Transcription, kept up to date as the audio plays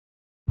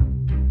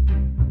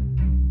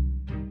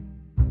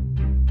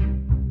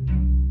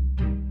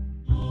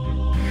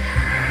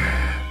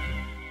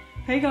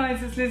Hey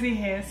guys, it's Lizzie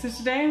here. So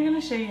today I'm going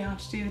to show you how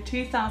to do the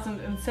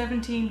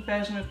 2017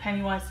 version of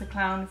Pennywise the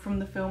Clown from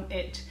the film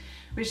It,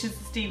 which is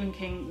the Stephen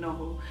King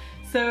novel.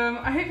 So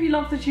I hope you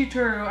loved the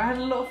tutorial. I had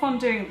a lot of fun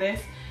doing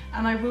this,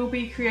 and I will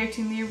be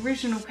creating the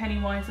original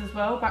Pennywise as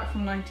well, back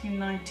from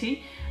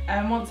 1990.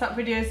 Once that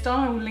video is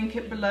done, I will link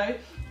it below,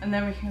 and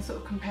then we can sort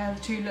of compare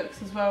the two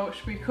looks as well,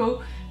 which will be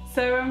cool.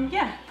 So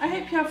yeah, I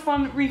hope you have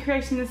fun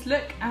recreating this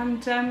look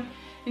and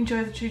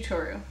enjoy the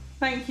tutorial.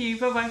 Thank you,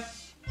 bye bye.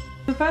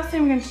 The first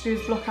thing we're going to do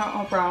is block out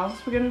our brows.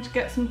 We're going to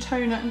get some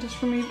toner and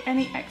just remove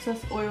any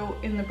excess oil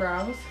in the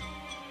brows,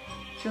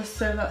 just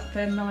so that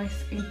they're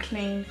nice and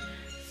clean,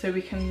 so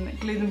we can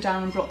glue them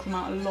down and block them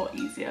out a lot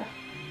easier.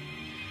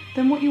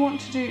 Then what you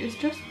want to do is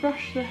just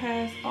brush the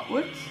hairs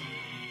upwards.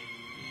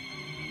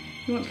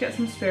 You want to get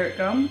some Spirit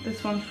Gum,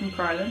 this one's from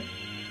Kryolan,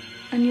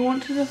 and you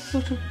want to just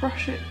sort of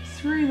brush it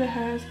through the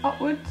hairs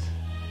upwards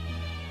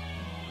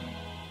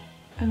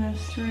and then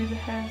through the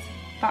hairs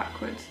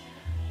backwards,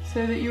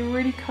 so that you're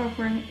really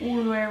covering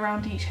all the way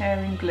around each hair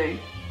in glue.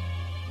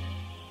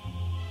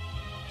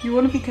 You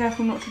want to be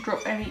careful not to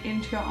drop any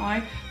into your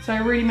eye, so I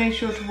really made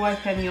sure to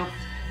wipe any off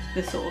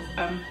this sort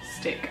of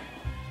stick.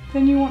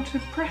 Then you want to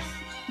press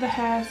the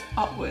hairs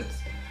upwards.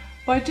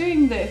 By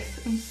doing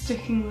this and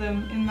sticking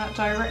them in that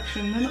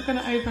direction, they're not going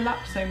to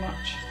overlap so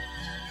much,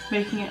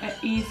 making it an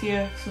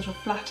easier, sort of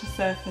flatter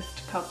surface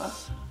to cover.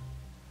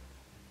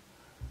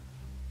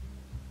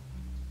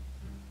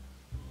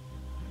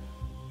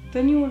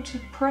 Then you want to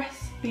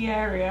press the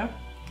area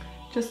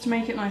just to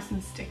make it nice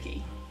and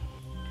sticky.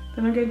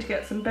 Then I'm going to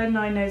get some Ben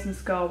Nye Nose and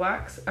Skull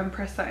wax and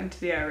press that into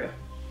the area.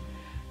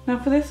 Now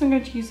for this I'm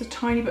going to use a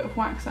tiny bit of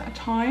wax at a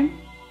time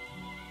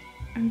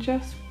and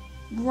just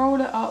roll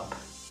it up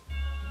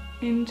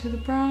into the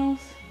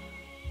brows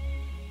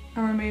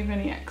and remove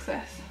any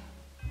excess.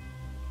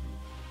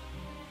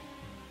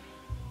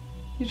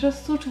 You're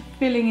just sort of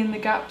filling in the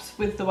gaps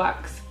with the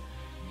wax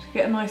to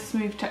get a nice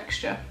smooth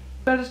texture.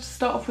 Better to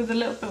start off with a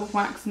little bit of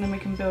wax and then we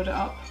can build it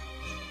up.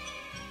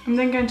 I'm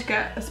then going to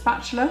get a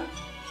spatula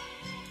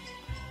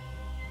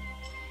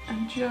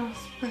and just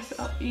press it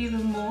up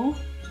even more,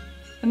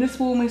 and this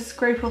will almost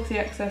scrape off the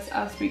excess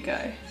as we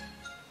go.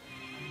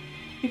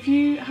 If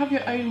you have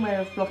your own way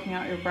of blocking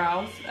out your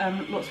brows,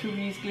 lots of people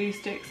use glue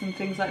sticks and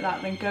things like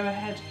that, then go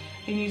ahead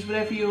and use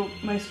whatever you're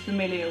most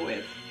familiar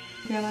with.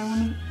 Again, I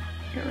want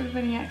to get rid of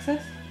any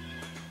excess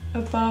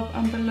above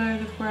and below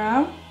the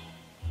brow.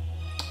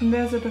 And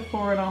there's a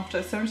before and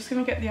after, so I'm just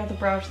going to get the other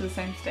brow to the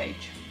same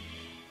stage.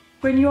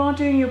 When you are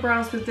doing your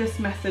brows with this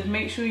method,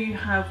 make sure you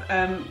have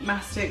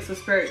Mezmeyez or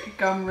Spirit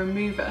Gum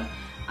remover,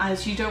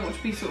 as you don't want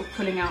to be sort of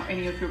pulling out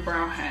any of your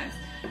brow hairs.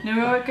 Now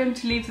we are going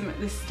to leave them at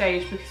this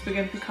stage because we're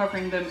going to be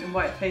covering them in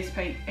white face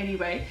paint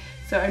anyway,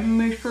 so I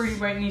most probably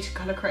won't need to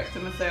colour correct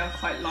them as they are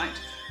quite light,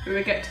 but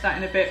we'll get to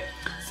that in a bit.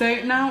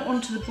 So now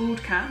onto the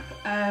bald cap.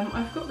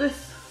 I've got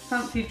this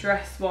fancy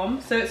dress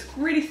one, so it's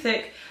really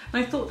thick,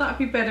 and I thought that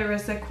would be better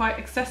as they're quite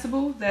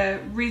accessible. They're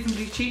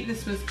reasonably cheap.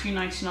 This was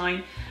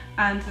 $2.99,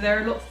 and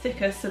they're a lot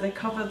thicker, so they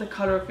cover the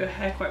colour of your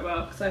hair quite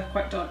well because I have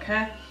quite dark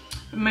hair,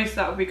 but most of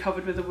that will be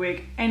covered with a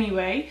wig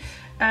anyway.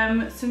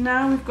 So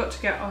now we've got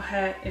to get our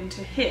hair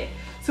into here.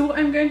 So what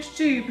I'm going to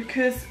do,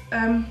 because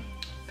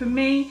for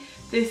me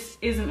this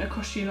isn't a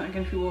costume that I'm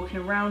going to be walking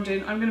around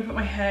in, I'm going to put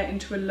my hair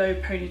into a low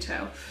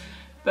ponytail.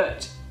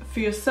 But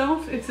for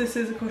yourself, if this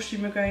is a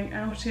costume you're going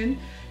out in,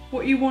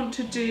 what you want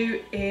to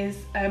do is,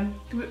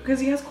 because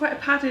he has quite a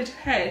padded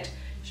head,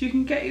 so you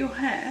can get your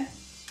hair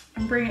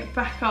and bring it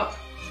back up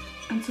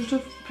and sort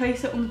of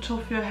place it on the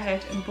top of your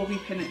head and bobby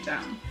pin it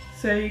down.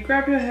 So you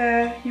grab your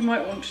hair, you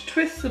might want to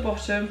twist the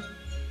bottom,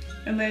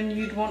 and then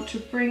you'd want to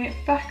bring it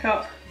back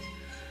up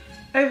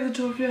over the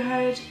top of your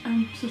head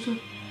and sort of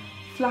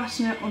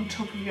flatten it on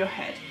top of your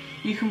head.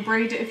 You can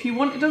braid it if you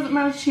want. It doesn't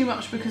matter too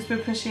much because we're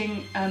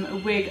putting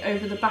a wig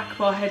over the back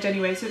of our head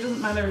anyway, so it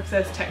doesn't matter if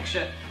there's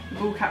texture. The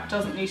ball cap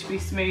doesn't need to be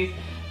smooth,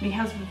 and he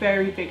has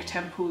very big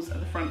temples at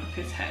the front of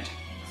his head.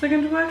 So I'm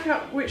going to work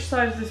out which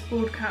side of this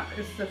bald cap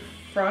is the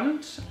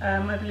front.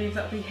 I believe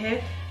that'll be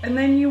here, and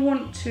then you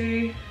want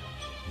to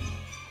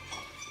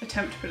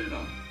attempt to put it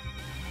on.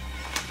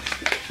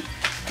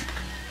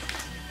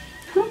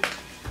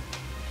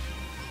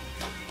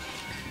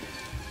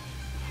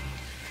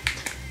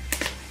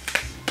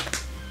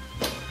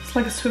 It's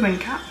like a swimming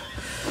cap.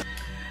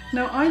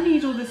 Now I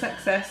need all this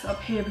excess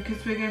up here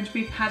because we're going to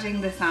be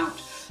padding this out.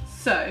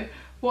 So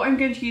what I'm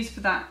going to use for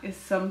that is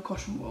some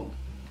cotton wool.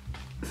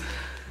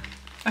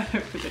 I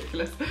look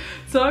ridiculous.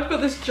 So I've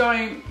got this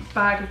giant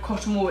bag of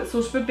cotton wool. It's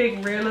sort of a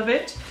big reel of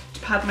it to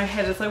pad my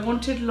head, as I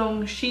wanted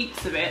long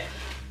sheets of it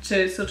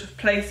to sort of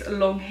place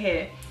along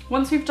here.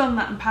 Once we've done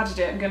that and padded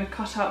it, I'm going to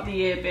cut out the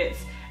ear bits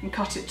and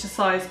cut it to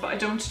size, but I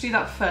don't want to do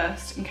that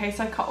first in case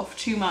I cut off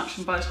too much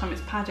and by the time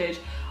it's padded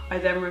I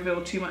then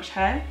reveal too much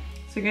hair.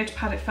 So I'm going to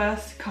pad it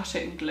first, cut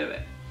it and glue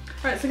it.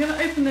 Right, so I'm going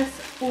to open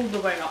this all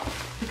the way up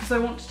because I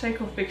want to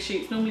take off big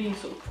sheets. Normally you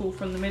sort of pull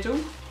from the middle.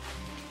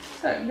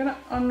 So I'm going to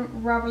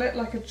unravel it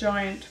like a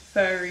giant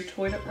furry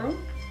toilet roll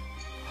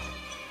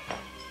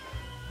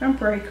and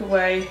break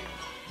away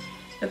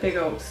a big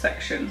old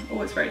section.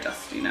 Oh, it's very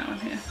dusty now in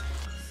here.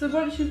 So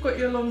once you've got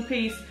your long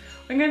piece,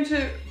 I'm going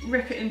to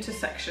rip it into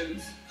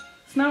sections.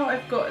 So now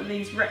I've got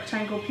these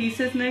rectangle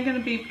pieces and they're going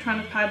to be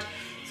trying to pad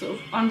sort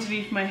of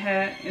underneath my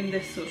hair in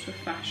this sort of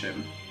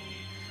fashion.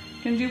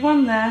 I'm going to do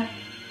one there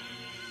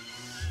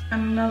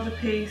and another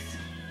piece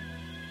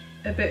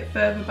a bit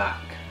further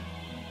back.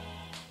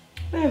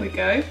 There we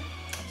go.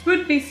 This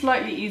would be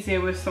slightly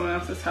easier with someone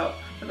else's help,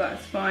 but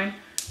that's fine.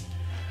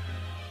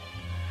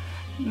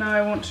 Now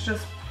I want to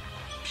just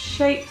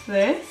shape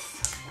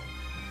this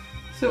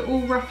so it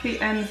all roughly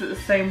ends at the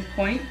same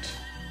point.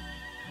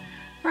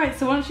 Right,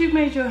 so once you've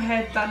made your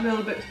head that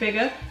little bit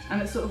bigger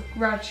and it sort of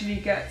gradually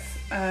gets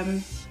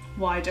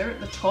wider at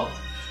the top,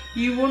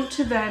 you want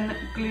to then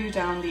glue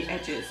down the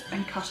edges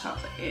and cut out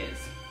the ears.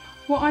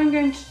 What I'm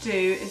going to do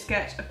is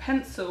get a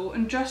pencil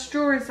and just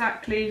draw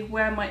exactly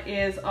where my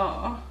ears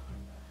are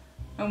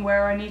and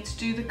where I need to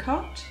do the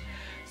cut,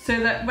 so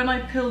that when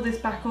I peel this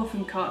back off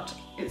and cut,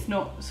 it's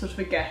not sort of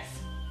a guess.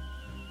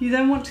 You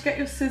then want to get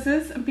your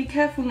scissors and be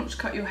careful not to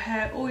cut your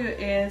hair or your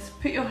ears.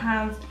 Put your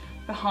hands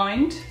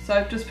behind, so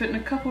I've just put in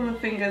a couple of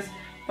fingers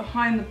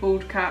behind the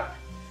bald cap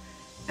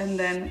and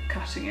then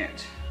cutting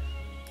it.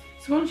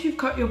 So once you've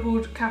cut your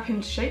bald cap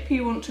into shape,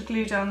 you want to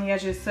glue down the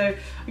edges. So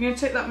I'm going to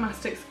take that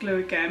Mastix glue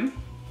again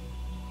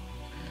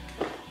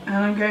and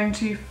I'm going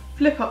to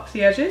flip up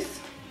the edges.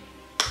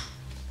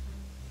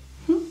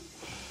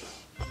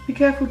 Be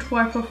careful to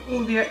wipe off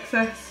all the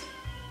excess.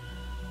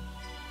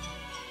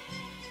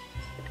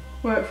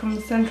 Work from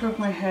the centre of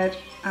my head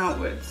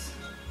outwards.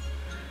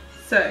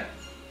 So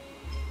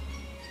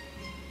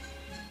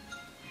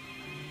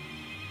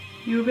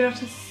you'll be able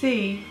to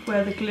see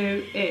where the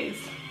glue is.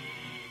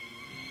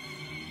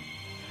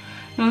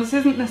 Now this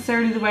isn't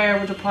necessarily the way I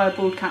would apply a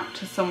bald cap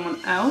to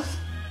someone else,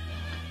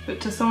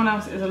 but to someone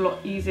else it is a lot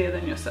easier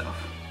than yourself.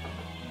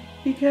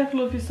 Be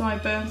careful of your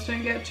sideburns,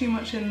 don't get too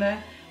much in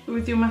there, but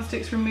with your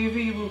Mastix remover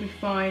you will be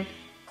fine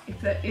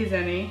if there is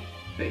any,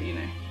 but you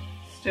know,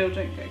 still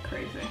don't go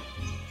crazy.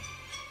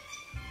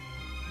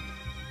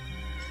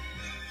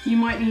 You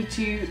might need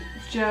to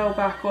gel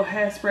back or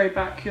hairspray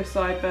back your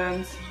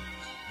sideburns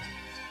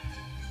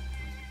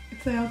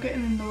if they are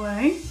getting in the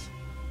way.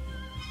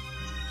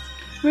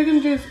 We're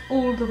going to do this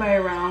all the way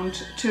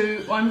around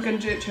to, well, I'm going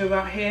to do it to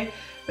about here,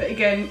 but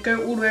again,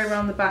 go all the way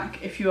around the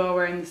back if you are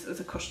wearing this as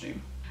a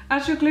costume.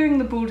 As you're gluing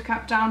the bald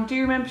cap down,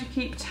 do remember to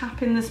keep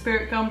tapping the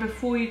spirit gum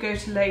before you go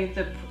to lay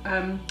the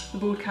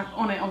bald cap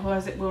on it,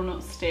 otherwise it will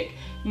not stick.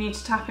 You need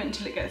to tap it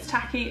until it gets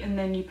tacky and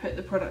then you put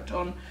the product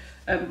on,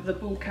 the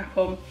bald cap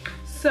on.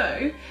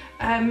 So,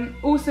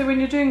 also when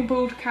you're doing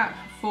bald cap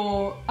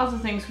for other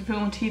things for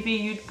film and TV,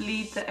 you'd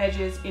bleed the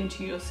edges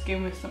into your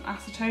skin with some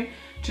acetone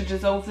to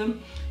dissolve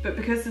them, but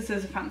because this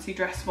is a fancy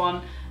dress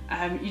one,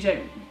 you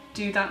don't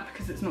do that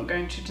because it's not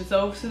going to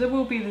dissolve, so there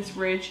will be this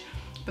ridge,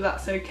 but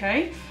that's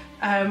okay.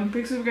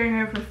 Because we're going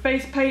over a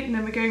face paint and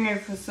then we're going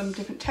over some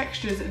different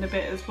textures in a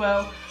bit as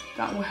well,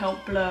 that will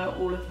help blur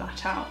all of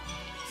that out.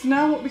 So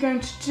now what we're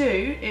going to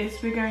do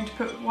is we're going to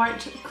put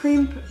white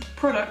cream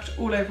product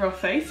all over our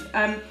face.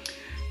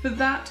 For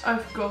that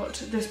I've got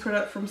this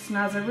product from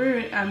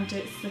Snazaroo and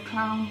it's the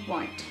Clown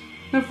White.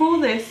 Now for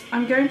this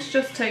I'm going to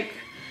just take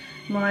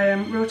my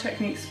Real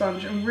Technique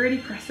sponge and really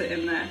press it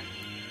in there.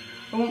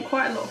 I want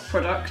quite a lot of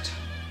product.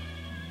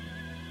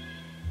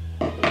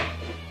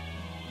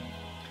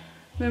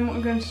 Then what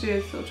I'm going to do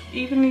is sort of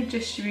evenly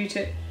distribute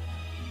it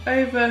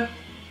over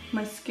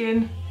my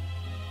skin,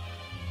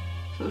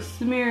 sort of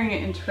smearing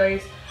it into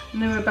place,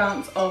 and then we'll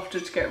bounce after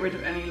to get rid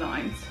of any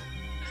lines.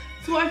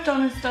 So what I've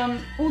done is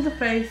done all the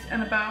face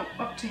and about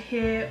up to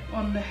here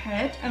on the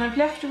head, and I've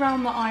left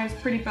around the eyes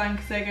pretty blank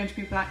because they're going to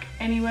be black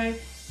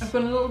anyway. I've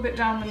gone a little bit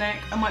down the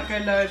neck, I might go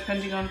lower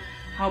depending on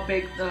how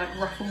big the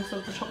ruffles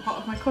of the top part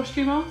of my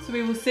costume are, so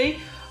we will see.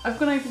 I've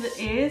gone over the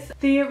ears.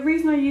 The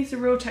reason I use the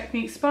Real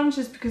Technique sponge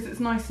is because it's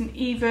nice and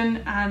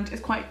even and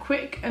it's quite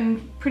quick,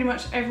 and pretty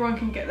much everyone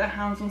can get their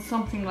hands on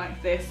something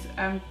like this.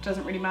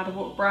 Doesn't really matter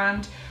what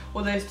brand,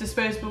 or those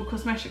disposable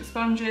cosmetic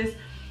sponges.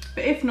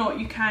 But if not,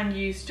 you can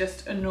use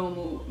just a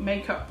normal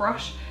makeup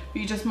brush,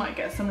 but you just might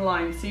get some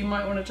lines, so you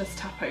might want to just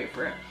tap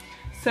over it.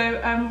 So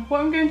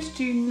what I'm going to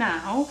do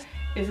now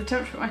is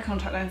attempt to put my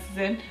contact lenses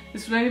in.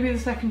 This will only be the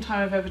second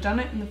time I've ever done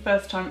it, and the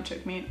first time it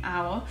took me an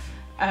hour.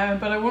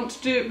 But I want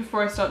to do it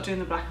before I start doing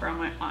the black around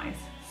my eyes.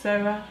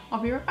 So I'll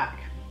be right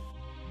back.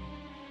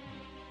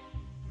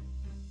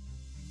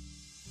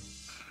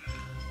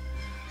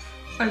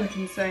 I look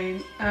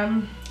insane.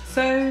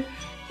 So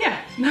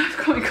yeah, now I've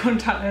got my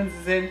contact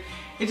lenses in.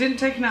 It didn't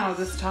take an hour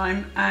this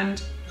time,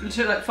 and it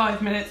took like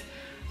 5 minutes.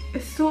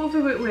 It's sort of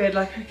a bit weird,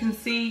 like I can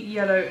see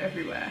yellow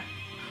everywhere.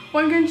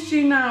 What I'm going to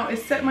do now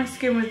is set my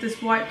skin with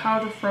this white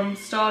powder from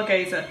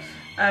Stargazer.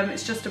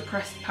 It's just a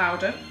pressed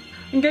powder.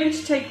 I'm going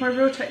to take my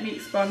Real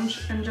Technique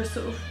sponge and just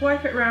sort of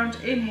wipe it around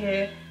in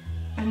here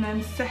and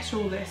then set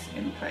all this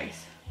in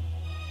place.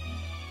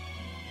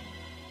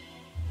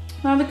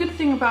 Now the good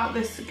thing about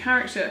this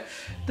character,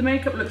 the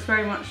makeup looks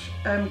very much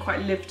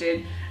quite lived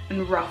in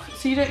and rough,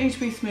 so you don't need to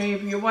be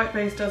smooth. Your white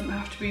base doesn't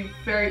have to be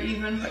very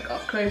even, like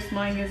up close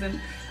mine isn't.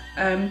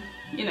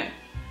 You know,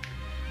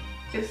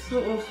 it's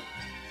sort of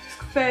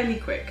fairly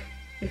quick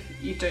if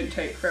you don't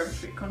take forever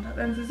to put contact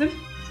lenses in.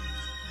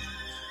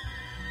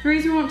 The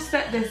reason we want to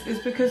set this is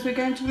because we're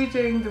going to be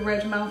doing the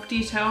red mouth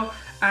detail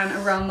and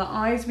around the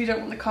eyes. We don't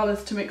want the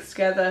colours to mix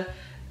together,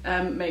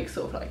 make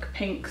sort of like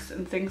pinks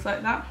and things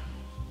like that.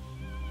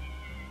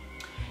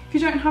 If you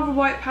don't have a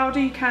white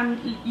powder, you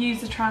can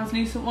use a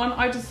translucent one.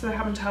 I just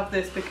happen to have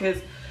this because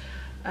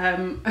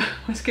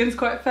my skin's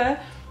quite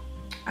fair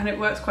and it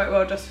works quite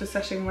well just for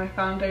setting my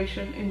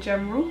foundation in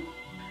general.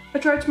 I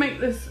tried to make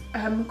this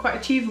quite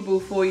achievable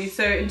for you,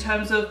 so in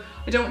terms of,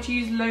 I don't want to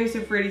use loads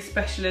of really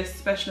specialist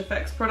special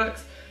effects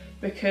products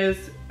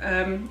because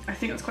I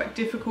think that's quite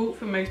difficult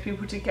for most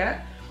people to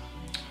get.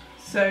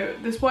 So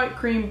this white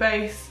cream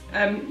base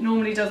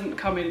normally doesn't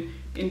come in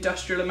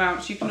industrial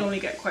amounts. You can normally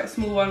get quite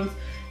small ones.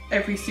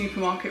 Every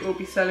supermarket will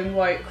be selling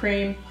white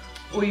cream,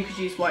 or you could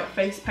use white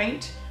face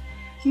paint.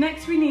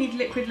 Next we need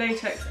liquid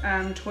latex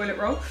and toilet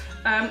roll.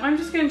 I'm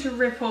just going to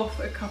rip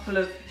off a couple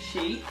of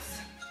sheets.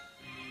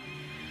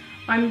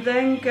 I'm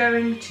then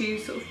going to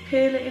sort of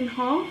peel it in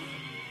half,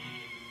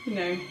 you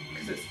know,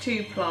 because it's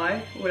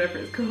 2-ply, or whatever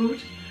it's called.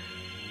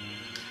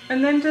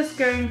 And then just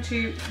going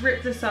to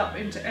rip this up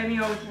into any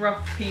old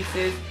rough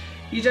pieces.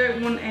 You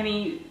don't want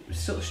any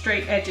sort of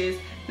straight edges.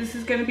 This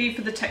is going to be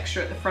for the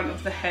texture at the front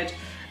of the head.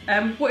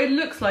 What it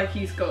looks like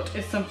he's got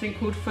is something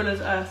called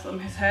Fuller's Earth on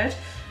his head,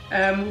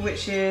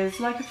 which is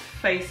like a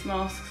face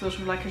mask, sort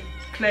of like a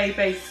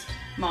clay-based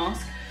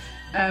mask,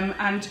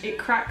 and it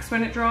cracks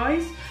when it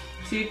dries.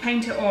 So you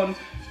paint it on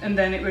and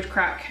then it would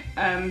crack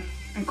and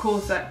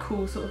cause that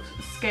cool sort of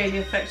scaly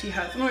effect he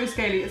has. Not really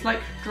scaly, it's like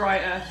dry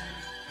earth,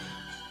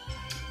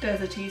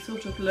 deserty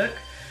sort of look.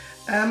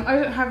 I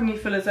don't have any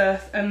Fuller's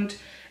Earth and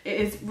it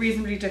is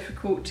reasonably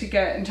difficult to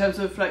get in terms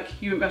of like,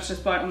 you wouldn't be able to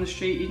just buy it on the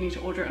street, you'd need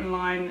to order it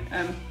online.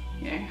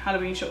 You know,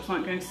 Halloween shops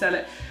aren't going to sell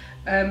it.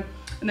 And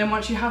then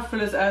once you have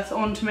Fuller's Earth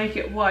on, to make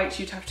it white,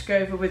 you'd have to go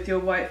over with your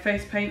white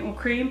face paint or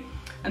cream,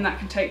 and that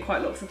can take quite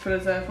a lot of the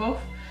Fuller's Earth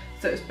off.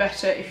 So it's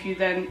better if you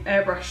then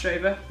airbrush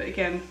over, but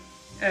again,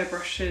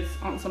 airbrushes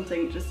aren't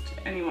something just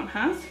anyone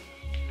has.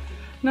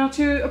 Now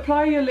to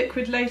apply your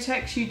liquid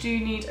latex, you do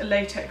need a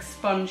latex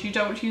sponge. You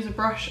don't want to use a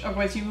brush,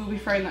 otherwise you will be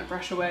throwing that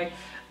brush away.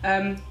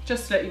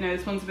 Just to let you know,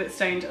 this one's a bit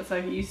stained as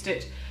I've used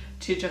it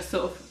to just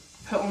sort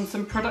of put on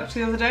some product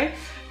the other day.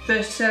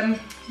 But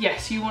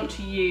yes, you want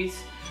to use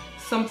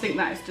something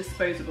that is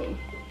disposable.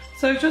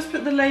 So just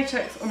put the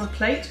latex on a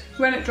plate.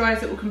 When it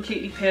dries, it will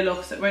completely peel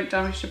off, so it won't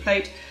damage the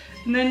plate.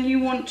 And then you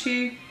want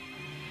to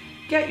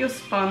get your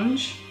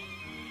sponge,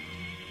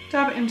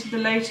 dab it into the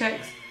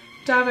latex,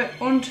 dab it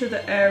onto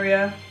the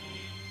area,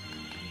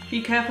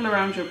 be careful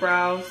around your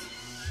brows,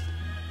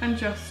 and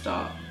just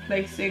start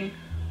placing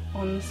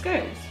on the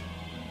scales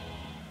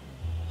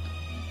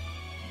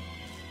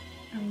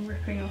and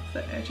ripping off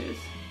the edges.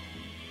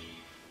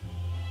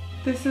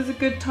 This is a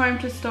good time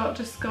to start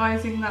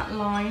disguising that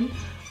line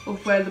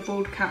of where the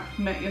bald cap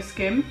met your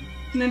skin.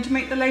 And then to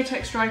make the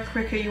latex dry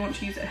quicker, you want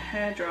to use a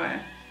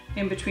hairdryer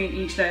in between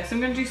each layer. So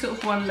I'm going to do sort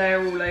of one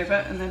layer all over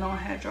and then our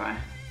hairdryer.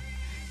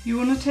 You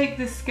want to take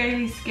this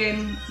scaly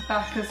skin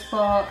back as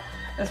far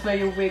as where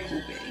your wig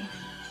will be.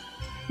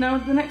 Now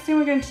the next thing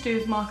we're going to do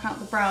is mark out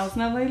the brows.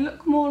 Now they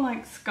look more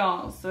like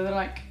scars, so they're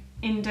like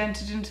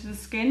indented into the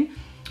skin.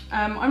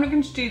 I'm not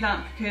going to do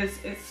that because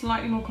it's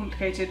slightly more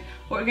complicated.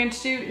 What we're going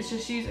to do is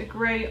just use a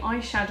grey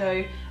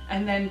eyeshadow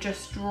and then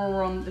just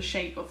draw on the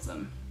shape of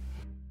them.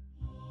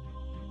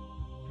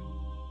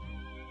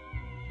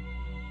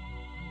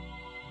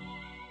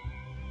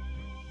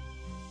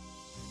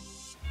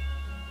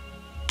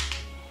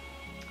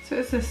 So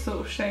it's this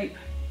sort of shape.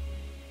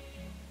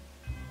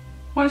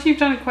 Once you've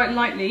done it quite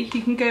lightly,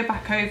 you can go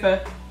back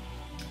over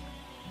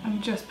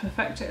and just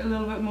perfect it a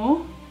little bit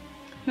more.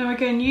 Now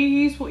again, you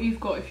use what you've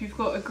got. If you've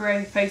got a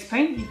grey face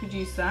paint, you could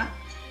use that.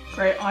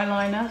 Grey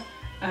eyeliner,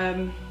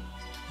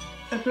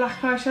 a black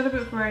eyeshadow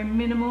but very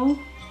minimal.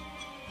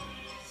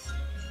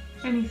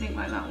 Anything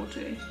like that will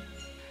do.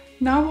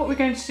 Now what we're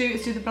going to do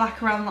is do the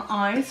black around the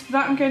eyes. For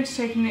that I'm going to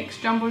take a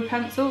NYX Jumbo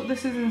pencil.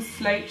 This is in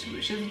Slate,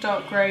 which is a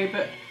dark grey,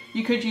 but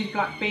you could use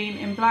Black Bean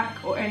in black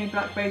or any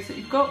black base that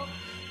you've got.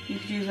 You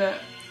could use a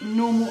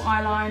normal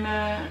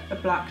eyeliner, a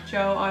black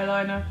gel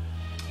eyeliner.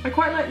 I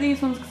quite like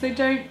these ones because they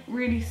don't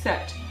really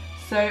set,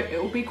 so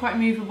it will be quite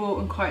movable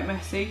and quite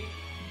messy.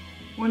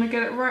 Want to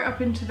get it right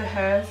up into the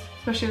hairs,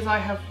 especially as I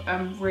have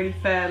really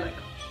fair, like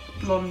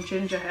blonde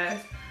ginger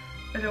hairs.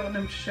 I don't want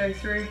them to show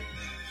through.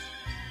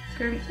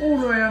 Going all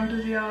the way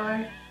under the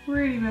eye,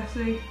 really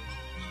messy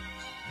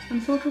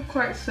and sort of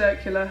quite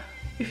circular.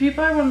 If you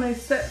buy one of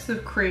those sets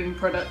of cream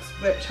products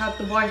which have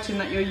the white in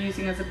that you're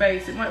using as a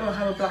base, it might well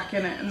have a black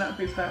in it and that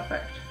would be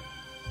perfect.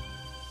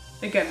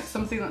 Again, it's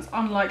something that's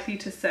unlikely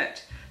to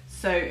set,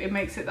 so it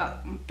makes it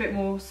that bit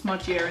more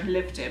smudgier and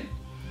lived in.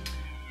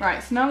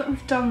 Right, so now that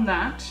we've done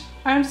that,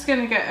 I'm just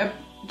going to get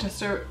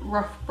just a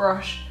rough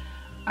brush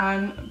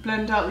and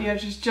blend out the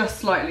edges just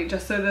slightly,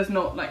 just so there's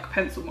not like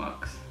pencil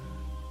marks.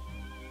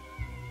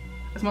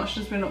 As much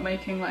as we're not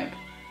making like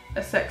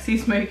a sexy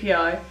smoky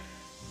eye,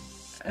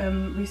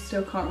 we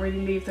still can't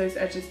really leave those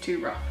edges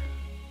too rough.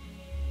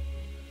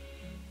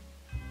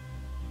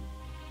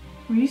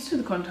 We're used to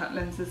the contact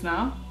lenses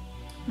now,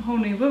 a whole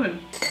new woman.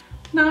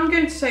 Now I'm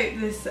going to take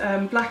this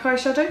black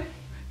eyeshadow.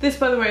 This,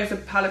 by the way, is a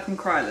palette from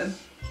Kryolan.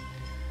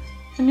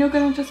 And you're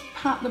going to just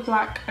pat the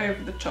black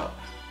over the top.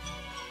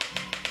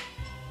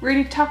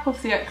 Really tap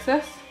off the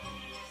excess.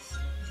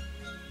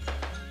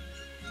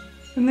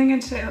 And then I'm going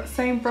to take that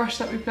same brush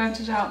that we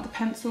blended out the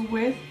pencil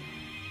with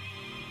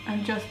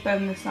and just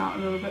blend this out a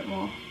little bit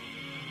more.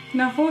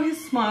 Now for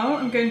his smile,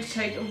 I'm going to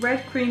take a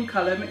red cream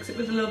colour, mix it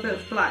with a little bit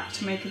of black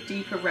to make a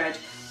deeper red,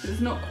 so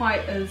it's not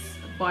quite as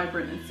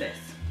vibrant as this.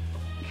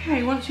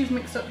 Okay, once you've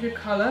mixed up your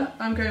colour,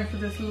 I'm going for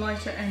this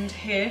lighter end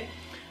here.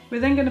 We're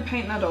then going to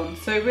paint that on.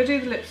 So we'll do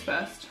the lips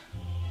first.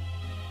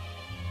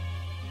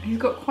 He's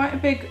got quite a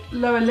big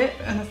lower lip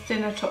and a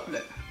thinner top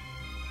lip.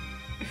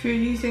 If you're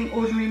using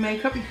ordinary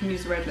makeup, you can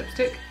use a red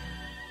lipstick.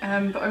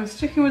 But I'm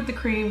sticking with the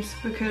creams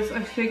because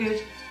I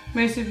figured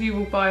most of you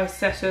will buy a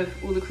set of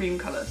all the cream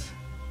colours.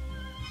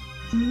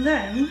 And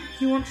then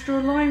you want to draw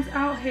lines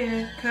out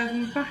here,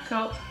 curving back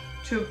up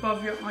to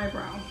above your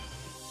eyebrow.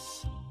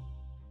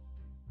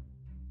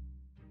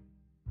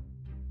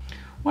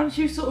 Once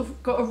you've sort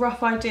of got a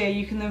rough idea,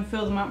 you can then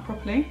fill them out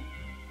properly.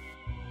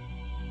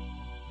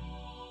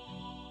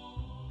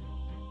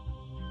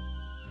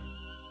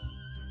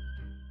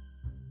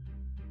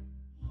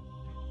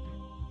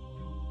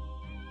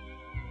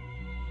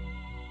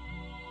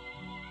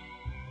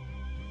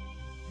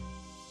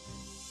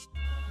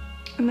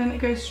 And then it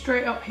goes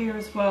straight up here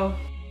as well.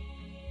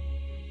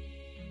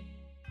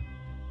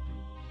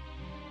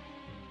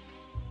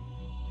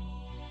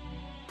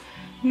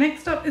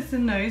 Next up is the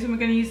nose, and we're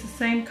going to use the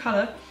same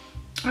colour.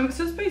 It's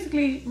just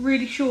basically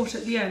really short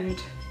at the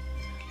end.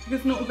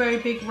 It's not a very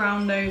big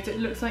round nose, it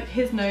looks like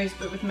his nose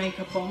but with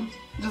makeup on.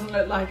 It doesn't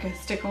look like a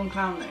stick-on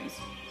clown nose.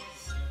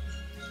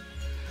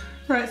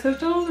 Right, so I've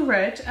done all the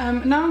red.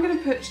 Now I'm going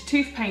to put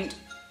tooth paint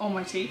on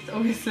my teeth,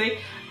 obviously.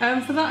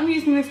 For that I'm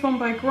using this one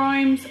by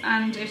Grimes,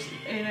 and it's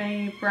in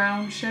a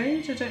brown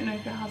shade. I don't know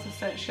if it has a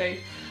set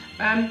shade.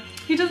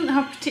 He doesn't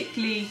have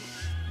particularly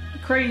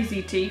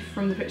crazy teeth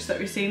from the pictures that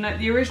we've seen. Like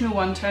the original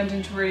one turned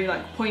into really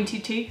like pointy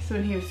teeth, so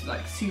when he was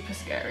like super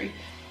scary.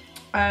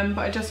 But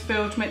I just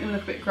feel to make them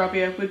look a bit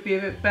grubbier would be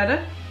a bit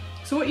better.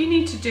 So what you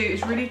need to do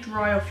is really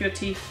dry off your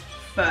teeth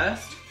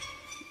first.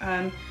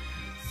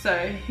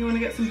 So you want to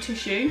get some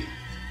tissue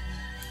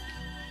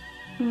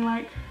and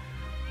like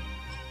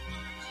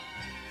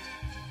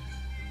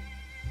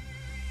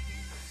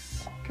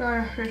dry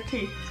off your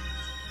teeth.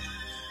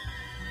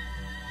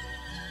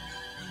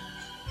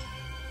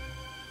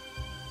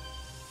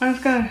 I'm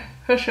just going to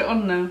push it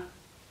on now.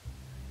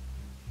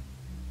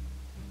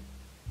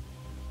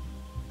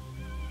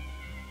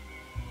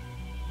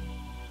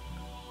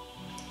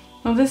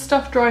 Now this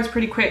stuff dries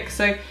pretty quick,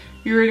 so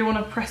you really want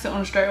to press it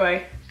on straight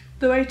away.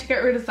 The way to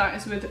get rid of that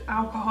is with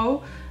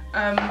alcohol,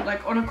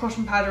 like on a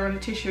cotton pad or on a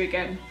tissue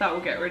again. That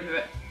will get rid of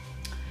it,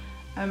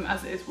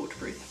 as it is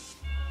waterproof.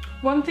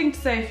 One thing to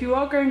say, if you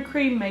are going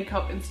cream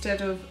makeup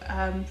instead of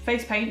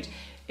face paint,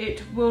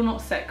 it will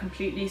not set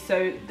completely,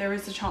 so there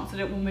is a chance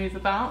that it will move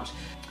about.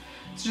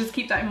 So just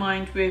keep that in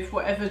mind with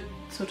whatever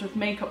sort of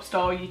makeup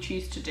style you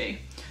choose to do.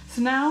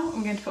 So now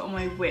I'm going to put on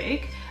my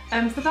wig.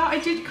 For that I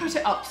did cut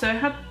it up, so I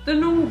had the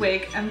normal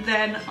wig and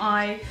then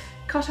I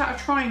cut out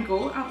a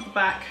triangle out the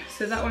back,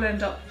 so that will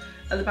end up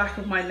at the back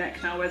of my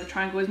neck now where the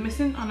triangle is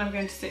missing, and I'm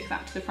going to stick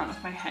that to the front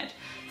of my head.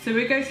 So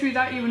we go through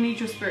that, you will need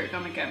your spirit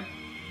gum again.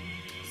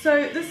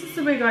 So this is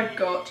the wig I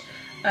got,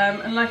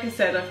 and like I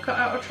said, I've cut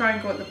out a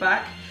triangle at the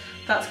back.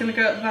 That's going to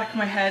go at the back of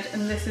my head,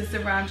 and this is the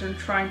random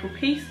triangle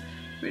piece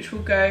which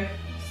will go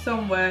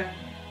somewhere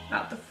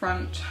at the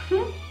front.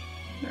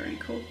 Very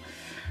cool.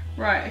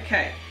 Right,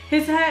 okay.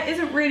 His hair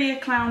isn't really a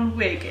clown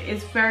wig, it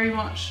is very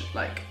much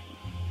like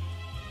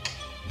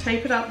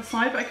tapered out the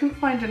side, but I couldn't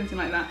find anything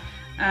like that,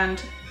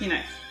 and you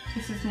know,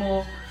 this is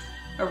more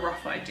a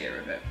rough idea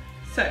of it.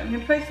 So I'm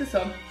going to place this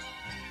on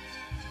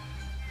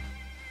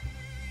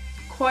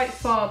quite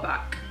far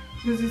back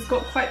because he's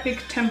got quite big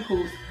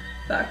temples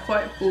that are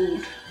quite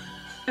bald.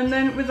 And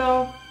then with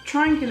our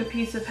triangular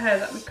piece of hair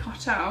that we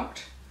cut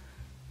out,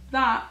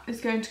 that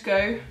is going to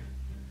go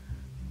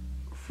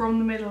from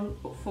the middle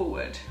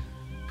forward.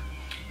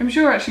 I'm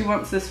sure actually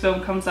once this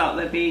film comes out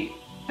there'll be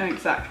an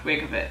exact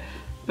wig of it,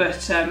 but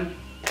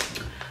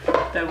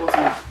there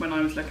wasn't when I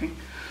was looking.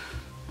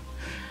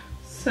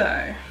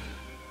 So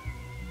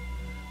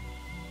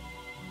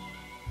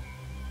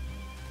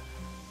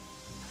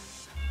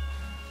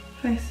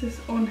place this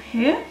on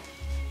here.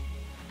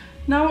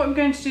 Now what I'm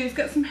going to do is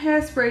get some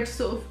hairspray to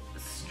sort of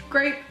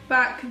scrape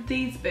back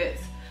these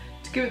bits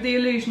to give it the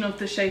illusion of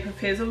the shape of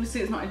his.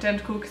 Obviously it's not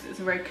identical because it's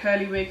a very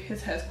curly wig,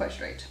 his hair's quite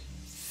straight.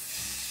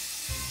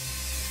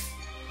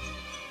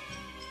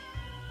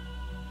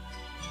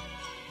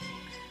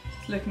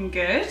 It's looking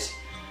good.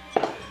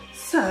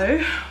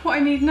 So what I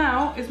need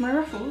now is my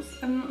ruffles,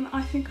 and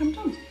I think I'm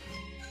done.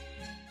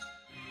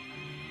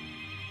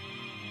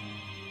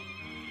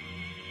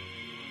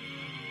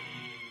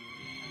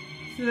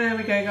 So there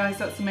we go guys,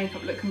 that's the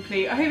makeup look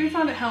complete. I hope you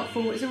found it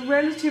helpful. It's a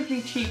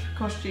relatively cheap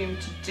costume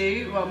to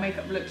do, well,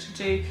 makeup look to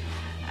do.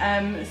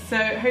 So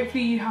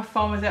hopefully you have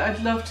fun with it.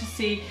 I'd love to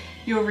see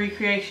your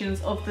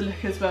recreations of the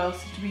look as well,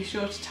 so to be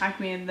sure to tag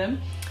me in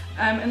them.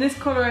 And this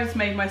collar I just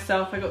made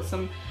myself. I got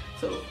some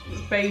sort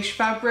of beige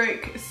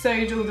fabric,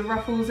 sewed all the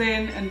ruffles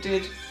in and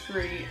did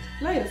 3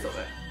 layers of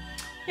it.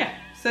 Yeah,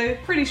 so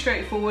pretty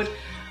straightforward.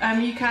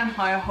 You can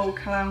hire whole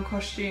clown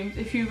costumes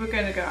if you were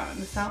going to go out in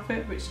this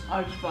outfit, which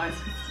I would advise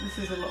because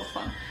this is a lot of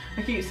fun.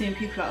 I keep seeing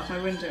people out of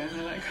my window and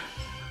they're like,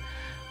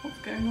 what's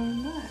going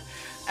on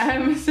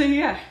there? So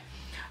yeah,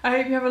 I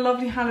hope you have a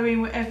lovely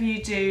Halloween whatever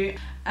you do.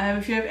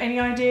 If you have any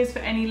ideas for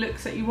any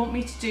looks that you want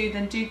me to do,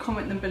 then do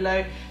comment them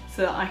below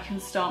so that I can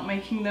start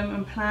making them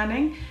and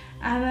planning.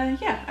 And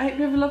yeah, I hope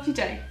you have a lovely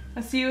day.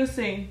 I'll see you all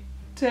soon.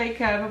 Take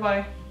care, bye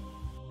bye.